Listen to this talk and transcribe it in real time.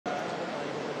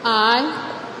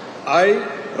I,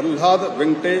 Pralhad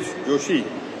Joshi,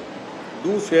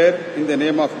 do swear in the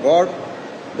name of God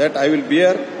that I will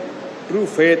bear true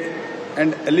faith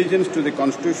and allegiance to the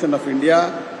Constitution of India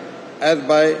as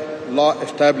by law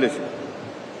established,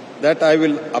 that I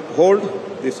will uphold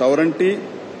the sovereignty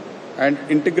and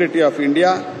integrity of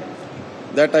India,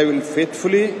 that I will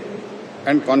faithfully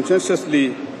and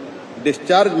conscientiously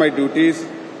discharge my duties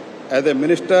as a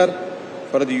Minister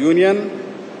for the Union,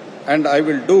 and I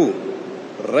will do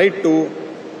right to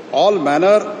all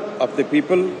manner of the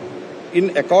people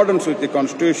in accordance with the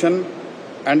Constitution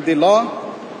and the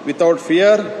law without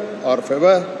fear or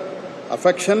favor,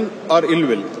 affection or ill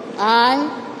will.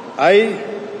 I,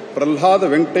 Pralhad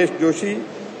Joshi,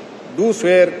 do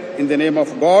swear in the name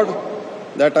of God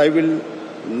that I will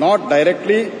not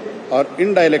directly or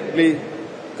indirectly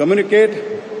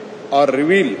communicate or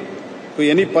reveal to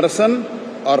any person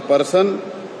or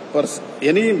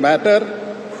any matter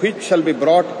which shall be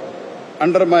brought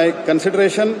under my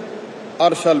consideration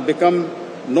or shall become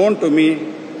known to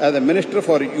me as a Minister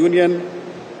for Union,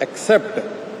 except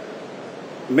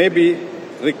may be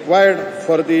required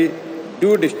for the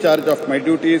due discharge of my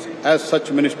duties as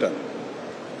such Minister.